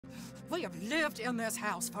We have lived in this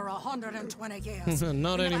house for 120 years.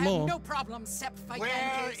 Not We anymore. have no problem except for Where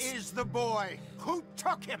Yankees. is the boy? Who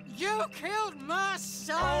took him? You killed my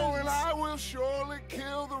son! Oh, and I will surely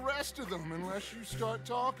kill the rest of them unless you start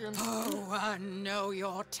talking. Oh, I know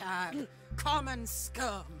your type. Common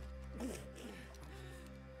scum.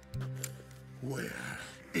 Where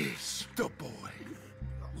is the boy?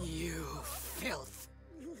 You filth.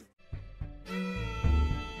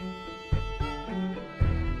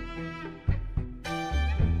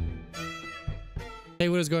 Hey,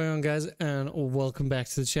 what is going on, guys, and welcome back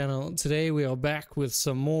to the channel. Today we are back with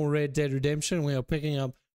some more Red Dead Redemption. We are picking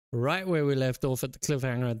up right where we left off at the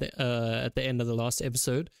cliffhanger at the end of the last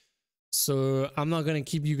episode. So I'm not going to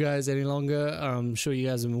keep you guys any longer. I'm sure you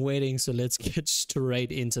guys have been waiting, so let's get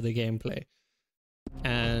straight into the gameplay.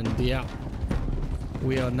 And yeah,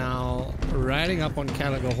 we are now riding up on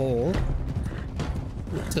Calico Hall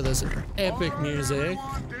to this epic music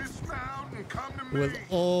with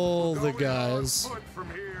all the guys.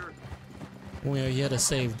 We are here to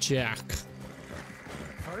save Jack.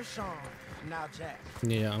 First Sean, now Jack.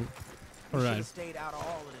 Yeah. Alright. Stayed out of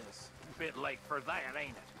all of this. Bit late for that,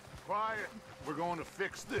 ain't it? Quiet. We're going to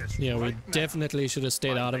fix this. Yeah, we right now. definitely should have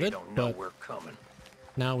stayed out of They it, don't know but we're coming.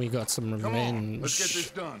 now we got some Come on, revenge. let's get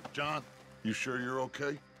this done. John, you sure you're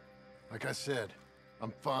okay? Like I said,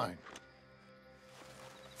 I'm fine.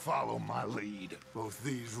 Follow my lead. Both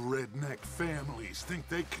these redneck families think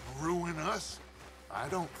they can ruin us? I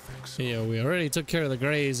don't think so. Yeah, we already took care of the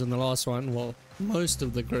Greys in the last one. Well, most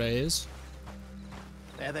of the Greys.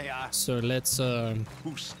 There they are. So let's,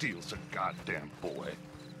 Who steals a goddamn boy?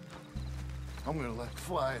 I'm gonna let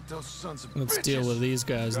fly at those sons of let's bitches. deal with these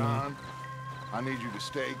guys now. John, I need you to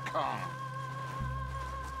stay calm.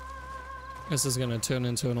 This is gonna turn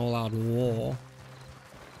into an all-out war.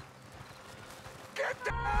 Get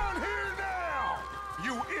down here now,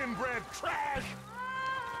 you inbred trash!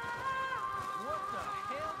 What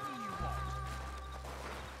the hell do you want?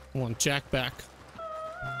 I want Jack back.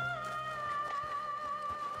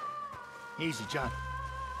 Easy, John.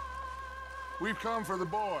 We've come for the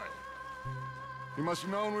boy. You must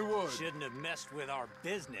have known we would. Shouldn't have messed with our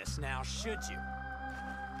business now, should you?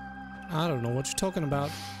 I don't know what you're talking about.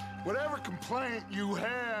 Whatever complaint you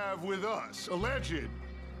have with us, alleged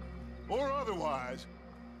or otherwise,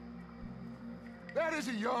 that is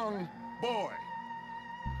a young boy.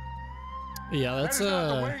 Yeah, that's that is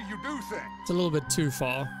not the way you do things. it's a little bit too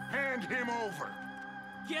far. Hand him over.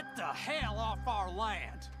 Get the hell off our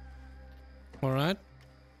land! Alright.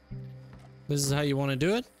 This is how you want to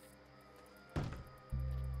do it?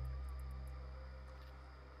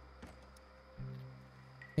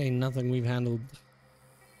 Ain't nothing we've handled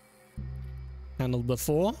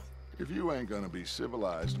before. If you ain't gonna be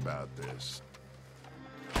civilized about this.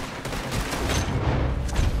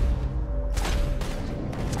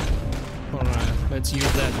 Alright, let's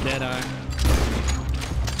use that dead eye.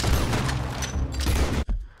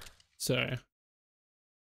 Sorry.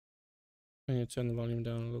 I'm gonna turn the volume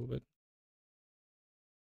down a little bit.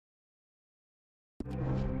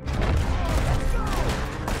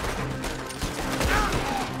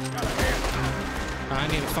 I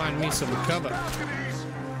need to find me some cover.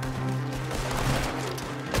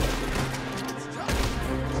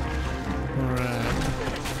 Alright.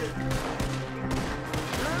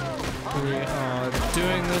 We are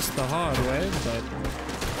doing this the hard way,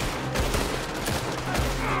 but...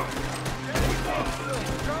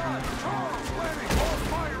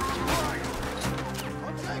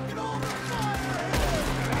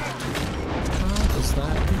 How does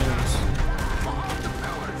that miss?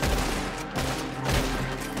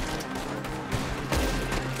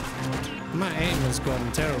 My aim has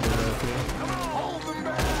gotten terrible right here.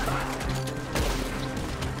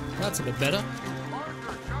 That's a bit better.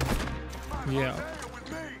 Yeah.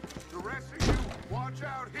 The rest of you watch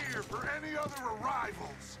out here for any other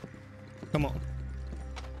arrivals. Come on.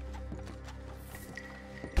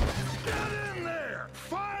 Get in there!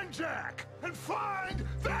 Find Jack! And find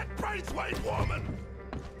that Braithwaite woman!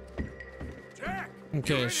 Jack!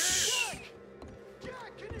 Okay.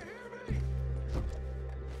 Jack, can you hear me?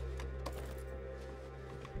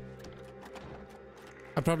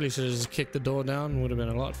 I probably should have just kicked the door down. Would have been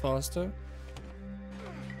a lot faster.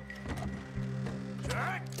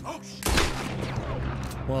 Jack? Oh, shit!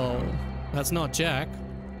 Well, that's not Jack.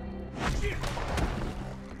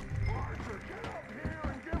 Arthur, get up here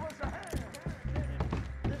and give us a hand!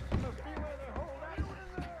 This must be where they hold out in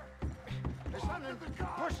there! There's something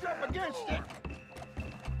pushed up against it!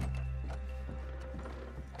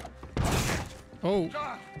 Oh,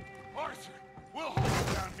 John! Arthur! We'll hold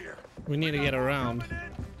it down here! we need to get around.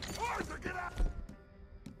 Arthur, get out!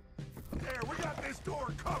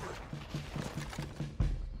 door covered.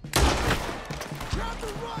 Grab the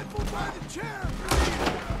rifle by the chair, please.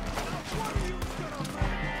 One of you is gonna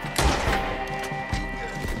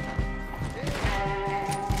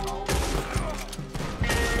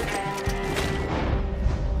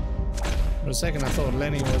For a second, I thought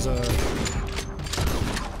Lenny was a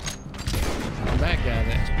bad guy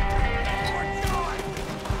there.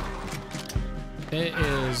 There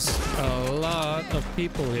is a lot of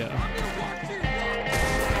people here.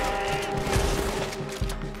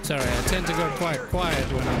 Sorry, I tend to go quite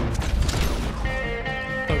quiet when I'm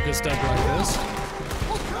focused up like this.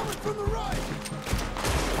 coming from the right.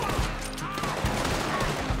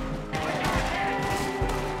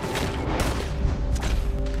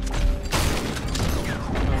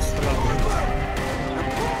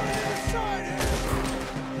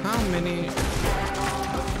 How many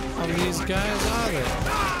of these guys are there?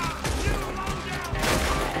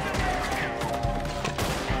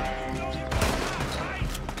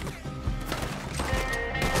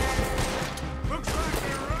 Looks like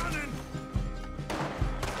they're running.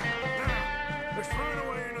 Now, let's find a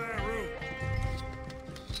way into that room.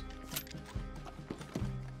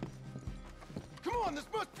 Come on, this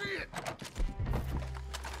must be it.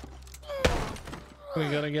 We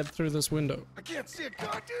gotta get through this window. I can't see a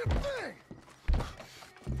goddamn thing.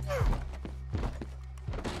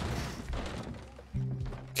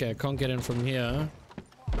 Okay, I can't get in from here.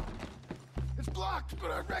 It's blocked, but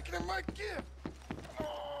I reckon it might give.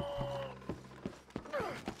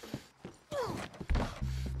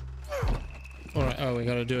 Alright, oh, we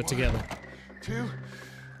gotta do it together. 2,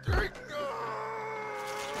 3.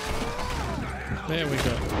 There we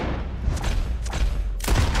go.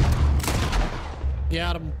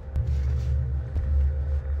 Got him.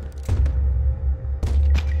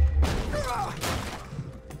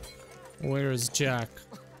 Where is Jack?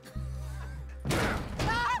 You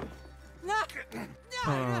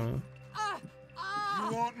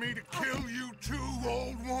want me to kill you too,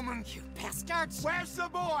 old woman? You bastards! Where's the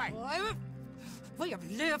boy? We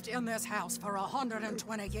have lived in this house for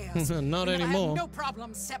 120 years. Not We never anymore. had no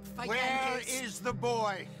problem except for Where Yankees. is the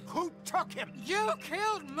boy? Who took him? You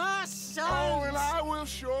killed my son! Oh, and I will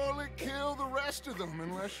surely kill the rest of them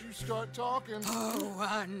unless you start talking. Oh,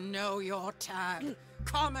 I know your type.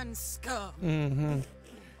 Common scum. Mm-hmm.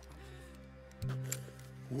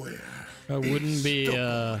 Where? I wouldn't be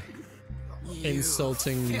You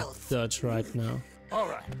insulting filth. Dutch right now. All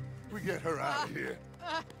right, we get her out of here.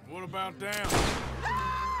 What about down?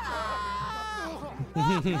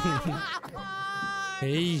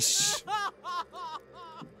 Eesh.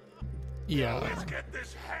 Yeah. Let's get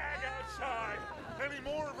this hag outside. Any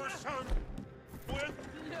more of her son? With?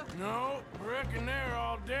 No, reckon they're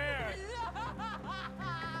all dead.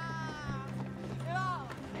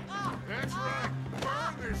 That's right.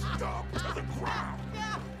 Burn this dump to the ground.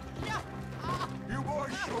 You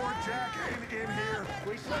boys sure Jack ain't in here?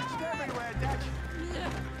 We searched everywhere, Dutch.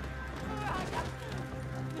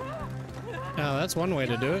 Oh, that's one way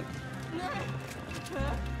to do it.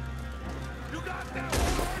 You got that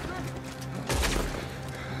one,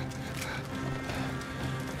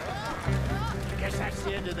 I guess that's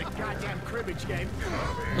the end of the goddamn cribbage game.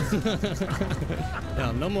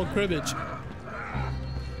 Yeah, no more cribbage.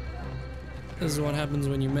 This is what happens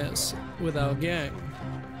when you mess with our gang.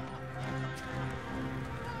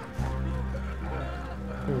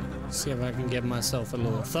 Ooh, see if I can get myself a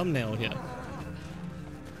little thumbnail here.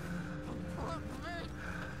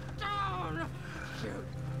 Down! You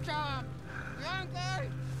dumb Yankee!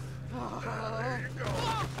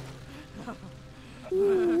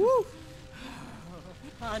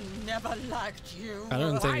 I never liked you. I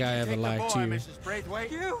don't think Why'd I you ever take the liked boy, you. Mrs.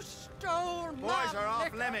 Braithwaite? You stole my Boys are off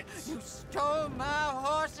liquor. limits. You stole my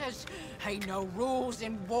horses. Ain't no rules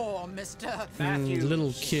in war, mister. Matthew.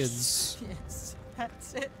 Little kids. Yes,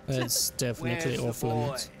 that's it. That's definitely Where's off the boy?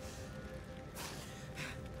 limits.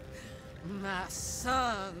 My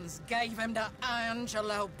sons gave him to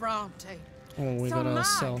Angelo Bronte. Oh, we so gotta my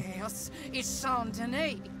sell. guess is Saint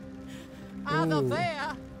Denis. Either Ooh.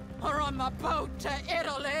 there or on my boat to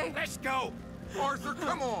Italy. Let's go. Arthur,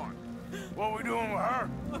 come on. What are we doing with her?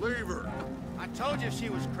 Leave her. I told you she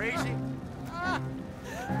was crazy.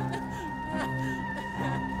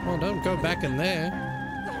 Oh, don't go back in there.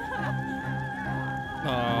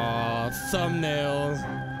 Aw, thumbnail.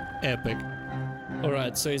 Epic.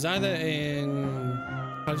 Alright, so he's either in...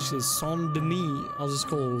 Actually, Saint Denis. I'll just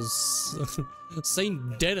call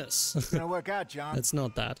Saint Denis. It's gonna work out, John. It's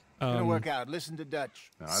not that. It's gonna work out. Listen to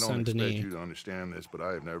Dutch. Now, I don't Saint expect Denis. you to understand this, but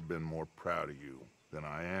I have never been more proud of you than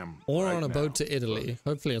I am Or right on a now. boat to Italy.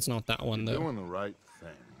 Hopefully it's not that one, You're though. doing the right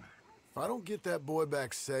thing. If I don't get that boy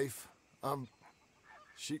back safe,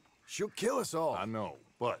 she'll kill us all. I know,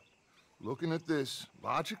 but looking at this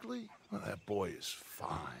logically, well, that boy is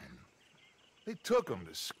fine. They took him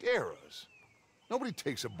to scare us. Nobody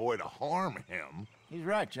takes a boy to harm him. He's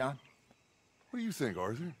right, John. What do you think,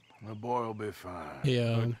 Arthur? The boy will be fine.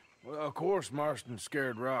 Yeah. Well, of course, Marston's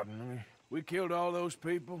scared rotten. I mean, we killed all those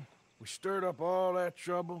people. We stirred up all that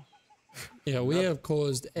trouble. Yeah, we have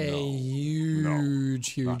caused a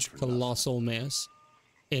huge, colossal mess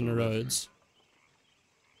in Rhodes.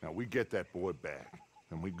 Now, we get that boy back,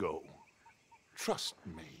 and we go. Trust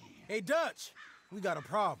me. Hey, Dutch, we got a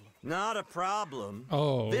problem. Not a problem.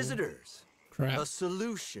 Oh. Visitors. Crap. A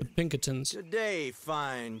solution. Pinkertons. Good day,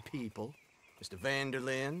 fine people. Mr.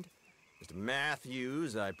 Vanderlind, Mr.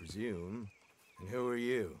 Matthews, I presume. And who are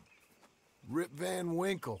you? Rip Van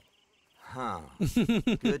Winkle. Huh.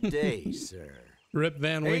 Good day, sir. Rip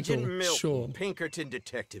Van Winkle. Agent Milton, Sure. Pinkerton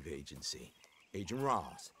Detective Agency. Agent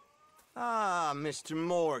Ross. Ah, Mr.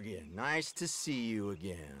 Morgan, nice to see you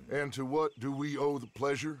again. And to what do we owe the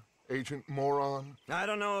pleasure, Agent Moron? I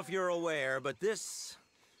don't know if you're aware, but this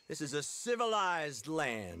is a civilized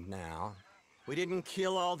land now. We didn't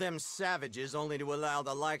kill all them savages only to allow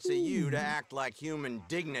the likes of you to act like human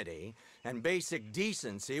dignity and basic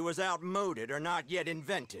decency was outmoded or not yet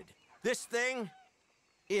invented. This thing,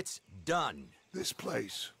 it's done. This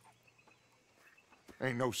place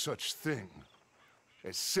ain't no such thing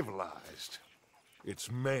as civilized.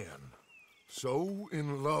 It's man, so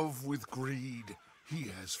in love with greed, he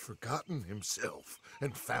has forgotten himself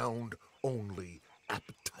and found only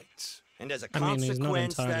appetites. And as a I mean, he's not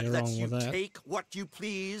consequence, that entirely lets wrong you with that. take what you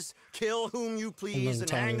please, kill whom you please, and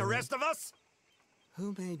hang the entirely rest of us?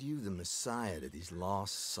 Who made you the messiah to these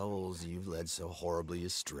lost souls you've led so horribly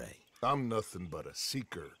astray? I'm nothing but a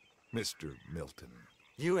seeker, Mr. Milton.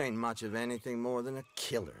 You ain't much of anything more than a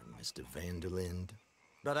killer, Mr. Vanderlind.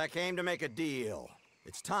 But I came to make a deal.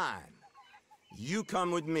 It's time. You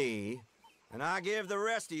come with me, and I give the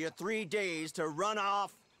rest of you 3 days to run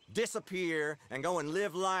off, disappear, and go and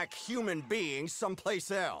live like human beings someplace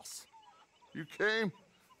else. You came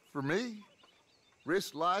for me?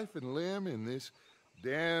 Risk life and limb in this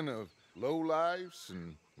den of lowlifes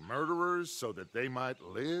and murderers so that they might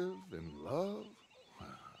live and love?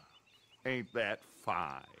 Ain't that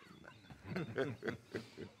fine?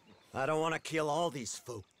 I don't want to kill all these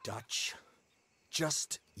folk, Dutch.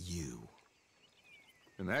 Just you.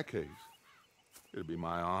 In that case, it'd be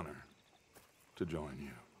my honor to join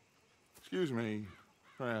you. Excuse me,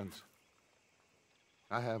 friends.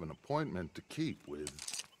 I have an appointment to keep with...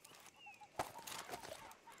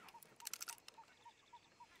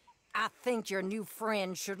 I think your new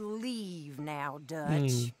friend should leave now,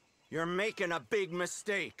 Dutch. You're making a big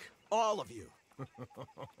mistake. All of you.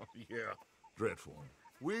 Yeah, dreadful.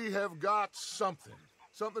 We have got something.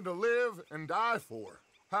 Something to live and die for.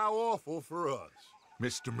 How awful for us.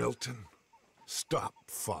 Mr. Milton, stop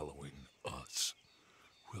following us.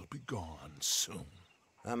 We'll be gone soon.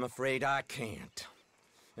 I'm afraid I can't.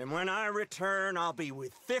 And when I return, I'll be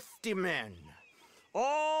with 50 men.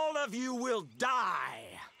 All of you will die.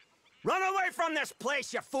 Run away from this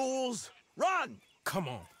place, you fools! Run! Come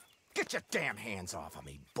on. Get your damn hands off of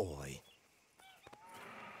me, boy.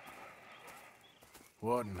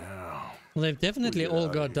 What now? Well, they've definitely all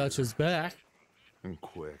got Dutch's back. And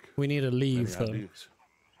quick. We need to leave, Any though. ideas?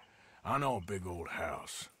 I know a big old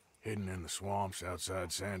house hidden in the swamps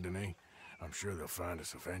outside Saint Denis. I'm sure they'll find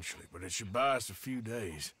us eventually, but it should buy us a few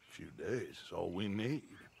days. A few days is all we need.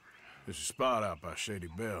 There's a spot out by Shady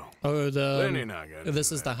Bell. Oh, Lenny and I got into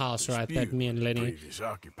this is the that house, right? That dispute me and with Lenny previous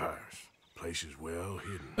occupiers. Place is well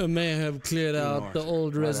hidden. may have cleared out the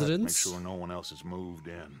old Make residents. sure no one else has moved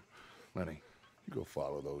in. Lenny, you go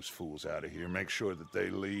follow those fools out of here. Make sure that they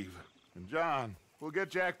leave. And John, we'll get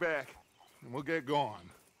Jack back, and we'll get going.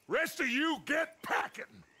 Rest of you, get packing!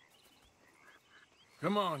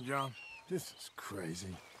 Come on, John. This is crazy.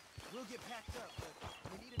 We'll get packed up,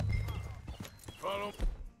 but we need a... Follow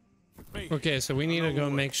me. Okay, so we need to go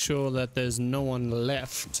make sure that there's no one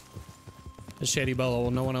left. The Shady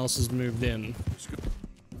Bell, no one else has moved in. It's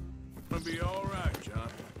gonna be all right, John.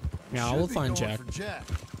 Yeah, we'll find Jack. For Jack.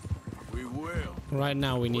 We will. Right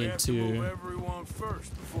now we We need have to move to everyone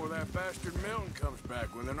first before that bastard Milton comes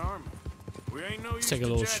back with an army. We ain't no use take a to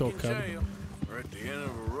little Jack shortcut. in jail or at the end of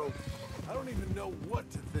a rope. I don't even know what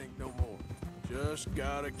to think no more. Just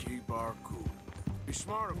gotta keep our cool. Be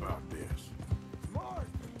smart about this. Smart?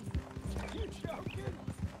 You joking?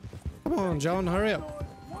 Come on, John, hurry up.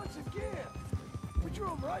 Once again. We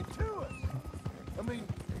drove right to us. I mean,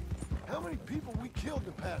 how many people we killed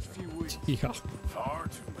the past few weeks? Yeah. Far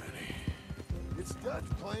too many. It's Dutch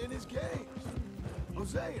playing his games.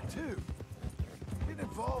 Hosea, too. Getting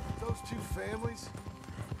involved with those two families.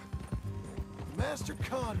 Master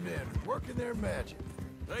con men working their magic.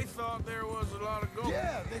 They thought there was a lot of gold.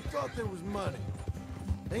 Yeah, they thought there was money.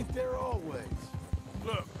 Ain't there always?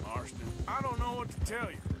 Look, Marston, I don't know what to tell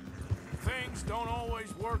you. Things don't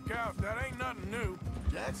always work out. That ain't nothing new.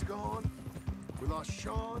 Jack's gone. We lost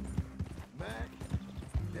Sean, Mac,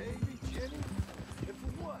 Davey, Jenny. And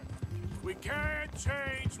for what? We can't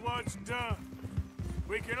change what's done.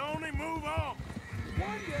 We can only move on.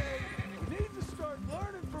 One day, we need to start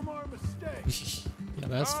learning from our mistakes. Yeah,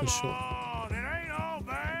 that's for sure. Come on, it ain't all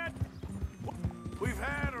bad. We've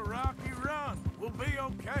had a rocky run. We'll be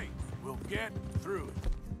okay. We'll get through it.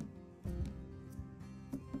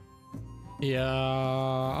 Yeah,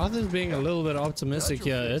 others being a little bit optimistic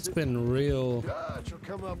here. It's been real. Dutch will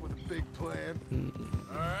come up with a big plan.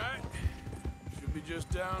 All right. Should be just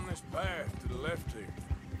down this path to the left here.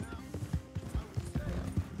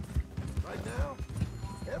 Right now,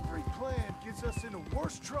 every plan gets us into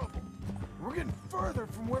worse trouble. We're getting further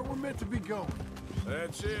from where we're meant to be going.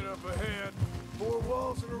 That's it up ahead. 4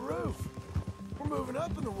 walls and a roof. We're moving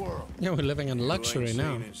up in the world. Yeah, we're living in luxury You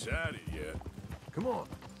now. ain't seen inside it yet. Come on.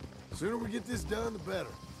 The sooner we get this done, the better.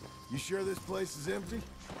 You sure this place is empty?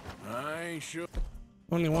 I ain't sure.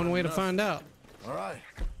 Only one way to find out. All right.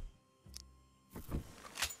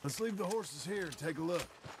 Let's leave the horses here and take a look.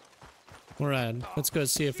 All right, let's go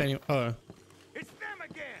see if any. Oh, It's them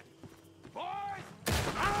again! Boys!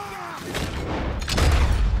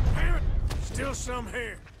 Damn it! Still some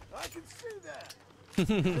here. I can see that.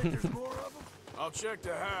 Think there's more of them? I'll check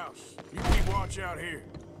the house. You keep watch out here.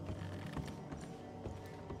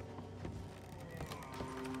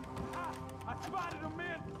 I spotted them,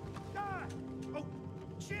 man! Ah! Oh,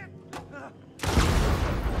 shit!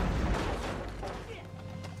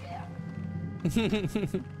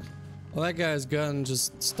 well, that guy's gun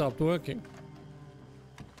just stopped working.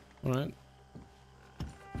 All right,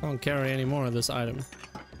 can't carry any more of this item.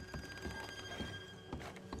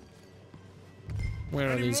 Where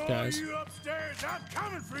are Any these more guys? of you upstairs? I'm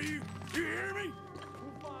coming for you. You hear me?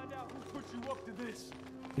 We'll find out who put you up to this.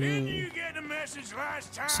 Didn't you get the message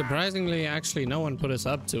last time? Surprisingly, actually, no one put us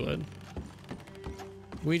up to it.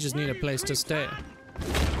 We just need a place to stay.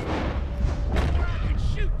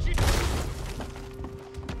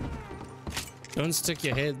 Don't stick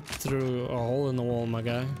your head through a hole in the wall, my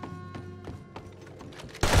guy.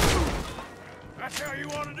 That's how you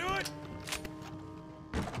want to do it?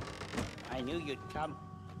 I knew you'd come.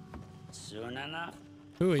 Soon enough,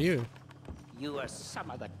 Who are you? you are some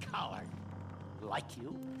of the coward. Like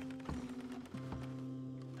you.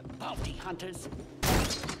 The bounty hunters.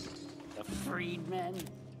 The freedmen.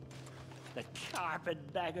 The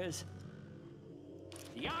carpetbaggers.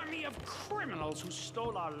 The army of criminals who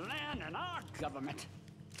stole our land and our government.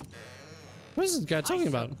 What is this guy talking I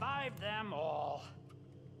about? survived them all.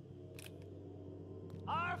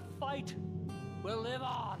 Our fight will live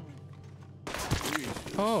on.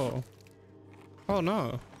 Oh. Oh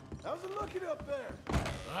no. How's it looking up there?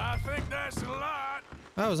 I think that's a lot.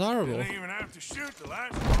 That was horrible. Didn't even have to shoot the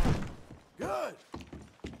last one. Good.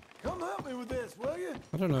 Come help me with this, will you?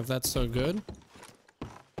 I don't know if that's so good.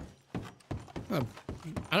 Oh,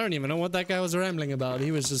 I don't even know what that guy was rambling about.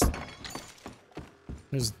 He was just...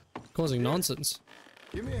 He was causing nonsense.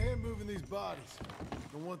 Give me a hand moving these bodies.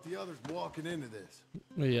 Don't want the others walking into this.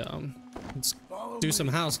 Yeah. Let's do some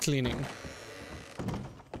house cleaning.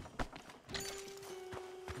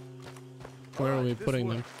 Where are we This putting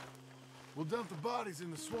way. them? We'll dump the bodies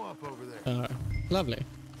in the swamp over there. Lovely.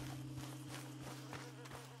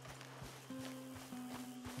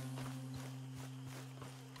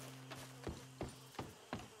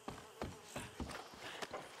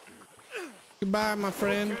 Goodbye, my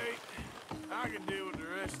friend. Okay, I can deal with the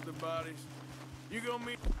rest of the bodies. You gonna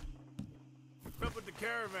meet up with the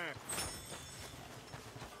caravan.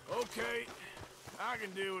 Okay, I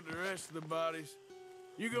can deal with the rest of the bodies.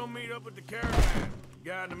 You gonna meet up with the caravan.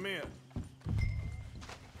 Guide them in.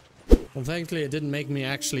 Well, thankfully, it didn't make me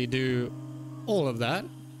actually do all of that.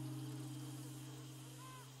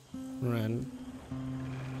 Right. And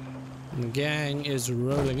the gang is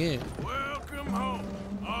rolling in. Welcome home,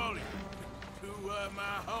 all of you, to my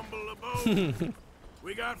humble abode.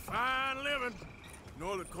 We got fine living.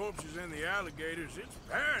 Ignore the corpses and the alligators. It's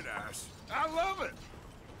paradise. I love it.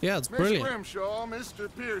 Yeah, it's Miss brilliant. Grimshaw, Mr.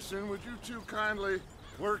 Pearson, would you two kindly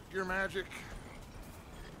work your magic?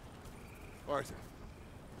 Arthur,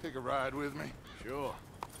 take a ride with me. Sure.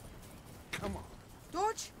 Come on.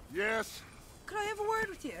 Dodge, Yes? could I have a word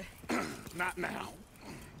with you? Not now.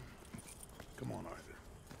 Come on, Arthur.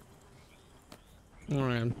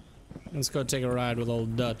 Alright. Let's go take a ride with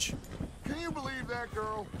old Dutch. Can you believe that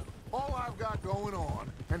girl? All I've got going on,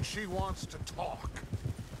 and she wants to talk.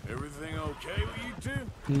 Everything okay with you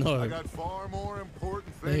two? No. I got far more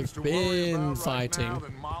important things They've to worry been about fighting. right now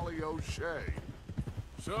than Molly O'Shea.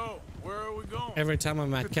 So, where are we going? Every time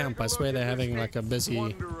I'm at camp, I swear they're having like a busy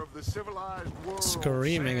Wonder of the civilized world,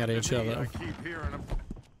 screaming at each Saint Denis, other. I keep hearing of.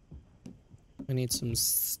 I need some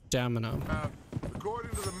stamina.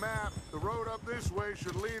 According to the map, the road up this way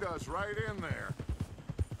should lead us right in there.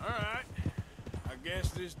 All right. I guess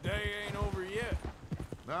this day ain't over yet.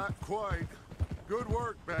 Not quite. Good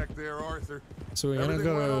work back there, Arthur. So we're gonna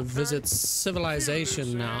Everything went go okay? visit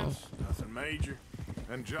civilization now. Nothing major.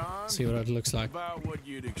 And John? See what it looks like. About what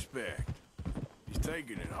you'd expect. He's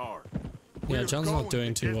taking it hard. Yeah, We're John's going not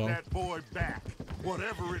doing to too get well. that boy back,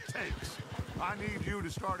 whatever it takes. I need you to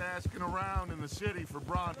start asking around in the city for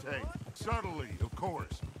Bronte. Subtly, of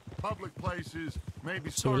course. Public places,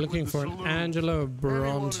 maybe So we're start looking with the for an saloon. Angelo Anyone who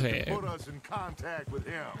Bronte. can put us in contact with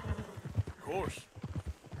him. Of course.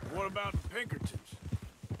 What about the Pinkertons?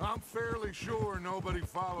 I'm fairly sure nobody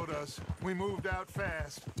followed us. We moved out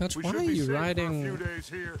fast. Dutch, We why should are be you safe riding- for a few days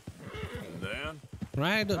here. Then?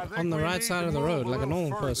 Right I think on the we right need side to of the move road, like a little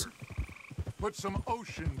normal further. person. Put some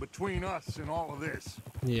ocean between us and all of this.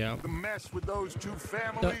 Yeah. The mess with those two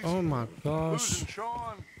families. Oh my gosh. Losing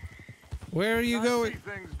Sean. Where are you I going? see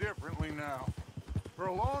things differently now. For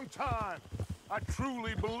a long time, I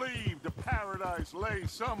truly believed a paradise lay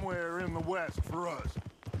somewhere in the West for us.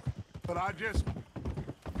 But I just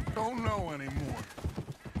don't know anymore.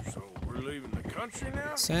 So we're leaving the country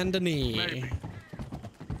now? Saint Denis. Maybe.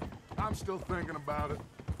 I'm still thinking about it.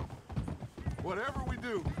 Whatever we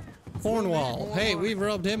do. Cornwall. we'll need more Hey, money. we've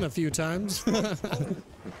robbed him a few times.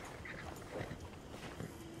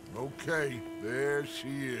 Okay, there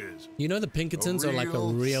she is. You know the Pinkertons are like a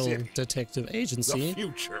real city. detective The agency.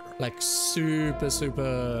 future. Like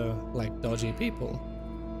super like dodgy people,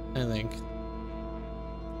 I think.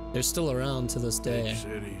 They're still around to this day.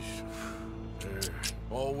 Cities. They're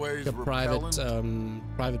Always The private repellent.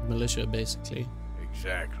 private militia, basically.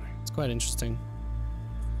 exactly. It's quite interesting.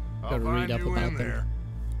 I'll Gotta read find up you about in them. there.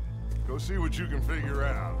 Go see what you can figure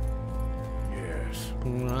out. Yes.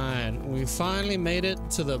 Right, we finally made it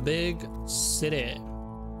to the big city.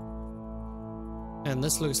 And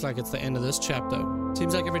this looks like it's the end of this chapter.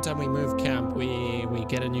 Seems like every time we move camp, we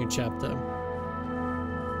get a new chapter.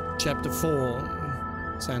 Chapter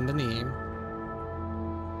 4, Saint Denis.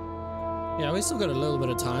 Yeah, we still got a little bit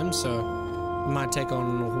of time, so we might take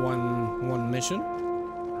on one mission.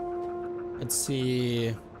 Let's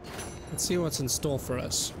see what's in store for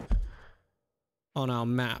us on our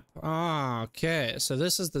map. Ah, okay, so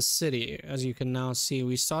this is the city. As you can now see,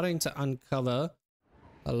 we're starting to uncover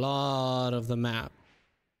a lot of the map.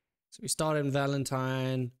 So we started in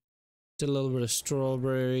Valentine, did a little bit of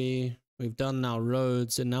Strawberry, we've done now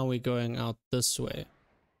roads, and now we're going out this way.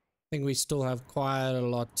 I think we still have quite a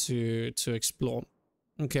lot to explore.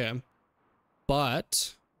 Okay,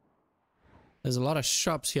 but there's a lot of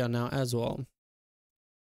shops here now as well,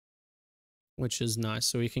 which is nice,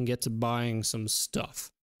 so we can get to buying some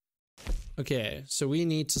stuff. Okay, so we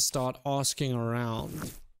need to start asking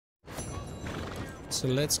around. So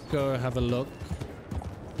let's go have a look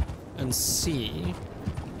and see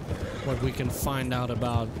what we can find out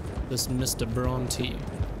about this Mr. Bronte.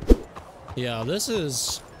 Yeah, this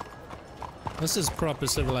is proper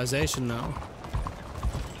civilization now.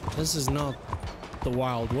 This is not the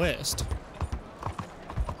Wild West.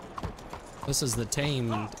 This is the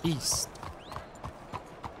tamed East.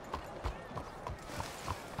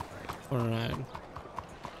 Alright.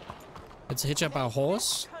 Let's hitch up our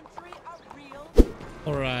horse.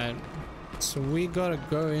 Alright. So we gotta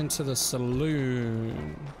go into the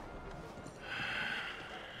saloon.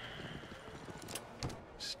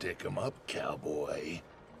 Stick 'em up, cowboy.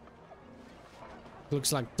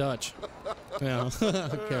 Looks like Dutch. Yeah.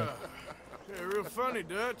 Okay. Yeah, real funny,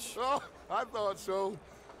 Dutch. Oh, I thought so.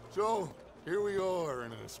 So, here we are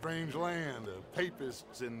in a strange land of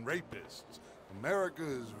papists and rapists.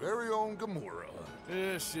 America's very own Gomorrah.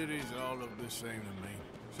 Yeah, cities all look the same to me.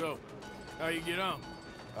 So, how you get on?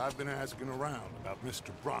 I've been asking around about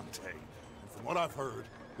Mr. Bronte, and from what I've heard,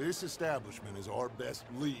 this establishment is our best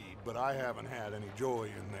lead, but I haven't had any joy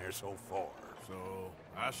in there so far. So,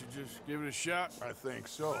 I should just give it a shot? I think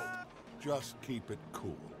so. Just keep it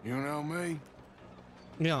cool. You know me?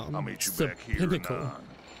 Yeah. I'll meet you it's the back here pinnacle anon.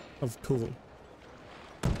 of cool.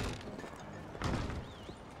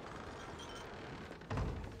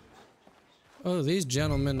 Oh, these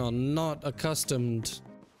gentlemen are not accustomed.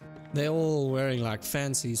 They're all wearing like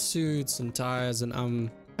fancy suits and ties, and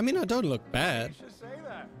I mean, I don't look bad.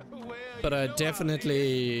 but I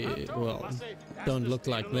definitely, well, don't look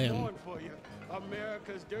like them.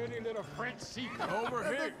 America's dirty little French secret. Over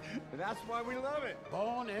here. That's why we love it.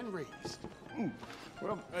 Born and raised.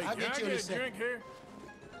 Well, Hey, I'll can I get you in a get a second. drink here?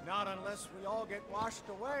 Not unless we all get washed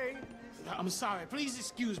away. I'm sorry. Please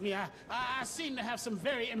excuse me. I seem to have some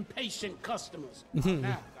very impatient customers.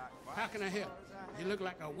 Now, how can I help? You look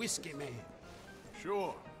like a whiskey man.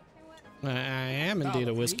 Sure. I am indeed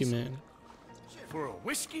a whiskey please. man. For a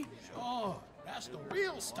whiskey? Oh, that's the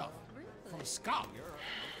real stuff. From Scotland.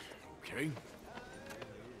 Okay.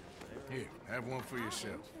 Here, have one for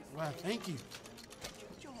yourself. Well, thank you.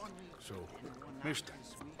 So, mister.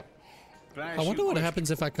 I wonder what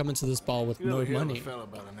happens if I come into this bar with no money. A fella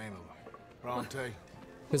by the name of Bronte?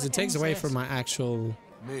 Because it takes away from my actual...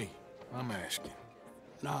 Me. I'm asking.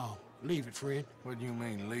 No, leave it, friend. What do you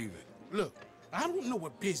mean, leave it? Look, I don't know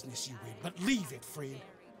what business you in, but leave it, friend.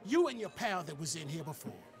 You and your pal that was in here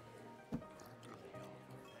before.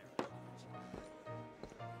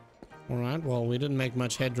 Alright, well, we didn't make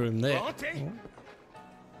much headroom there. Bronte?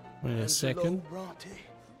 Wait a second. Bronte.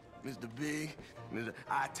 Mr. Big, Mr.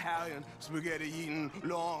 Italian, spaghetti-eating,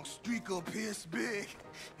 long streaker piss big.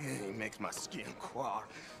 He makes my skin crawl.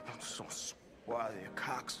 I'm so swarthy, a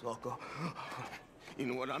cocksucker. You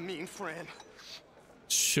know what I mean, friend?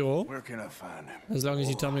 Sure. Where can I find him? As long as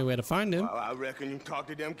you tell me where to find him. Well, I reckon you talk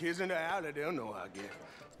to them kids in the alley, they'll know, I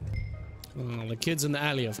guess. Well, the kids in the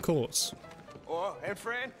alley, of course. Oh, and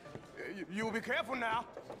friend, you'll be careful now.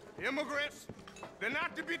 Immigrants, they're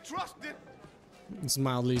not to be trusted. It's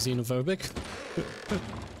mildly xenophobic.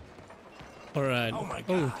 Alright. Oh my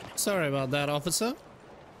God. Sorry about that, officer.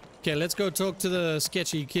 Okay, let's go talk to the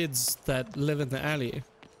sketchy kids that live in the alley.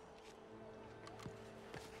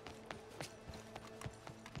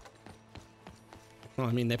 Well,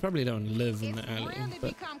 I mean, they probably don't live in the alley, Really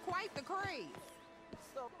but... become quite the craze.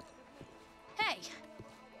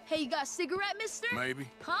 Hey, you got a cigarette, mister? Maybe.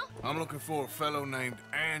 Huh? I'm looking for a fellow named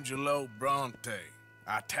Angelo Bronte.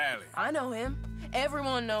 Italian. I know him.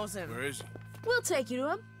 Everyone knows him. Where is he? We'll take you to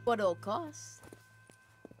him. What it'll cost?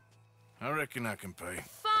 I reckon I can pay.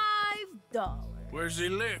 $5. Where's he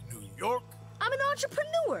live? New York? I'm an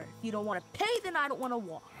entrepreneur. If you don't want to pay, then I don't want to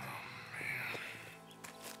walk.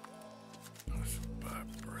 That's about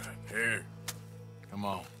right. Here. Come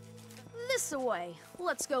on. This away.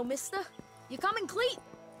 Let's go, mister. You coming, Cleet?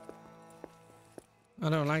 I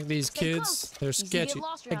don't like these Stay kids. close. They're Easy to get sketchy.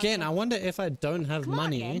 lost around Again, here. I wonder if I don't have Come on,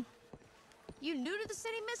 money. then. You new to the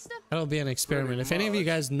city, mister? That'll be an experiment. If any of you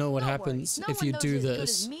guys know what Don't happens worry. No if one you knows do as good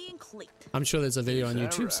this, as me and Cleet. I'm sure there's a video on Is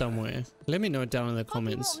that YouTube right? somewhere. Let me know it down in the Hope you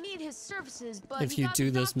comments. won't need his services, but If he you got do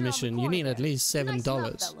the this doctor on the mission, you corner need at there. least Nice enough,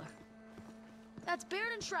 $7. fella. That's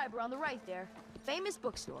Baird and Schreiber on the right there. Famous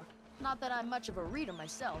bookstore. Not that I'm much of a reader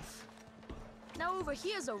myself. Now over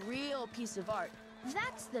here's a real piece of art.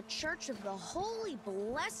 That's the Church of the Holy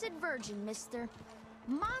Blessed Virgin, mister.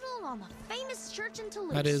 Modeled on the famous church in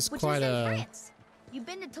Toulouse, That is which quite is in a- France. You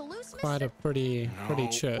been to Toulouse, mister? Quite a pretty No.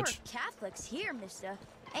 church. We're Catholics here, mister.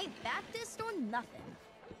 Ain't Baptist or nothing.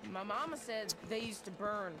 My mama said they used to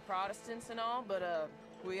burn Protestants and all, but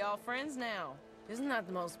we all friends now. Isn't that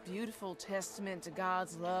the most beautiful testament to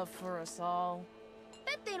God's love for us all?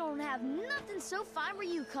 Bet they don't have nothing so fine where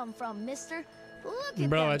you come from, mister. Look at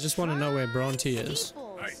Bro, them I just want to know where fine Bronte is.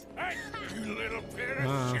 steeples. Hey, you little bit of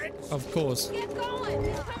Ah, shit. of course. Get going!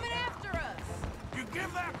 He's coming after us! You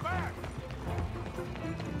give that back.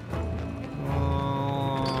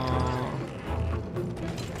 Aw.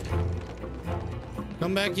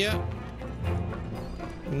 Come back here.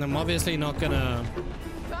 And I'm obviously not gonna...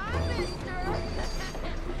 Bye, mister!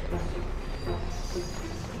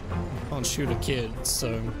 Can't shoot a kid,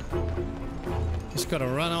 so... Just gotta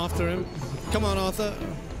run after him. Come on, Arthur.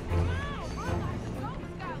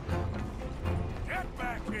 Get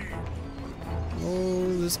back here.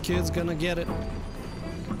 Oh, this kid's gonna get it.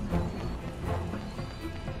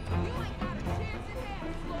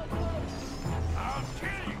 I'll kill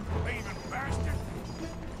you, thieving bastard.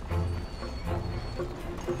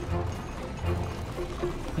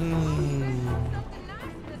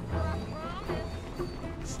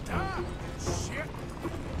 Stop, shit.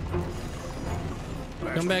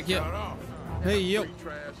 Come back here. Got off. Hey, yo. Street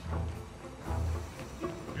trash.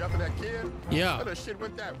 You after that kid? Yeah. That shit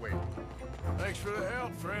went that way. Thanks for the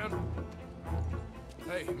help, friend.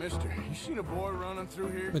 Hey, mister, you seen a boy running through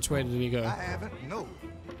here? Which way did he go? I haven't, no.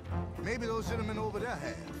 Maybe those gentlemen over there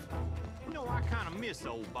have. You know, I kind of miss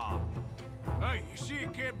old Bob. Hey, you see a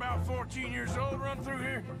kid about 14 years old run through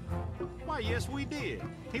here? Why, yes, we did.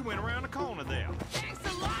 He went around the corner there. Thanks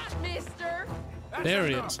a lot, mister! That's There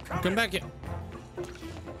he enough. is. Come back here.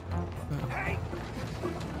 Hey!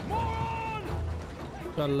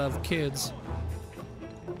 Gotta love kids.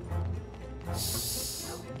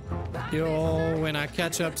 Yo, when I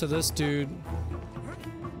catch up to this dude.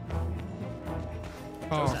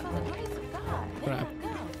 Oh. Crap.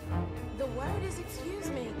 The word is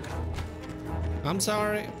excuse me. I'm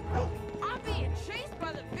sorry. I'm being chased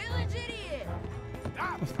by the village idiot.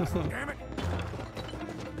 Stop! Damn it!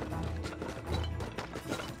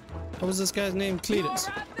 What was this guy's name? Cletus.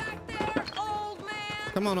 Right back there, old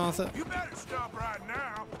man. Come on, Arthur. You better stop right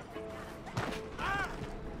now. Ah!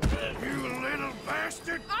 You little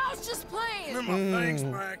bastard! I was just playing. Give me my things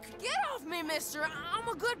back. Get off me, mister. I'm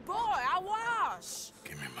a good boy. I wash.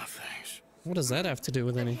 Give me my things. What does that have to do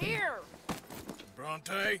with anything? Here.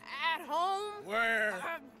 Bronte? At home. Where?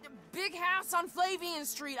 Big house on Flavian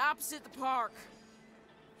Street, opposite the park.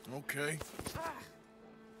 Okay.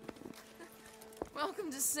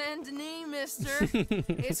 Welcome to Saint Denis, mister.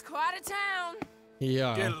 It's quite a town.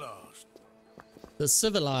 Yeah. Get lost. The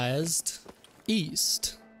civilized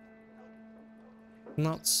East.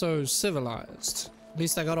 Not so civilized. At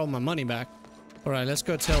least I got all my money back. Alright, let's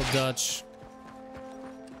go tell Dutch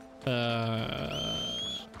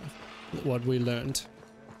what we learned.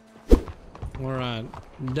 Alright.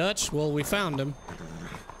 Dutch, well, we found him.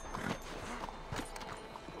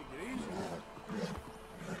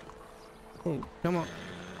 Oh, come on.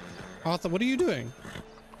 Arthur, what are you doing?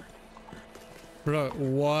 Bro,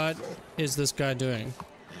 what is this guy doing?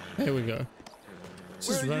 There we go.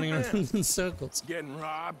 Just running around in circles. Getting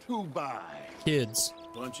robbed? Who by? Kids.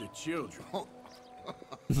 Bunch of children. I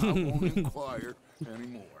won't inquire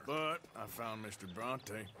anymore. But I found Mr.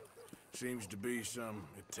 Bronte. Seems to be some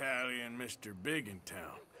Italian Mr. Big in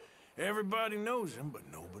town. Everybody knows him, but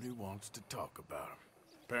nobody wants to talk about him.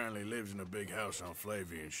 Apparently lives in a big house on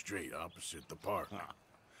Flavian Street, opposite the park.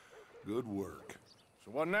 Good work. So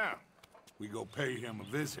what now? We go pay him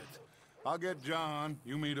a visit. I'll get John,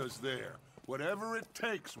 you meet us there. Whatever it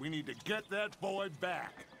takes, we need to get that boy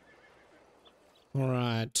back. All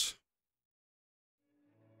right.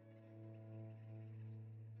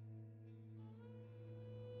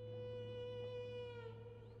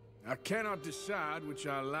 I cannot decide which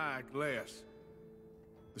I like less.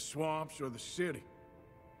 The swamps or the city.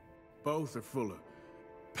 Both are full of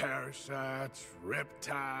parasites,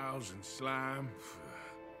 reptiles, and slime.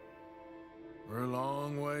 We're a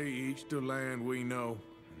long way east to land we know,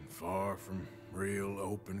 and far from real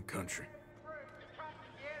open country.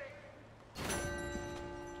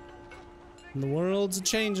 The world's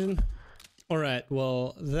changing. Alright,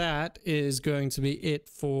 well, that is going to be it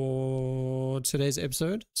for today's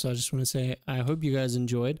episode. So I just want to say I hope you guys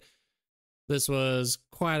enjoyed. This was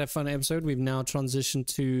quite a fun episode. We've now transitioned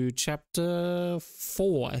to chapter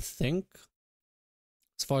 4, I think.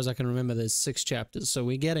 As far as I can remember, there's 6 chapters, so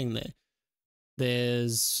we're getting there.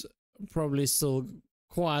 There's probably still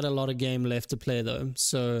quite a lot of game left to play though,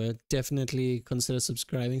 so definitely consider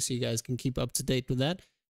subscribing so you guys can keep up to date with that.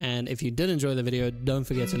 And if you did enjoy the video, don't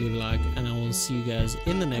forget to leave a like, and I will see you guys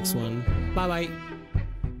in the next one. Bye bye.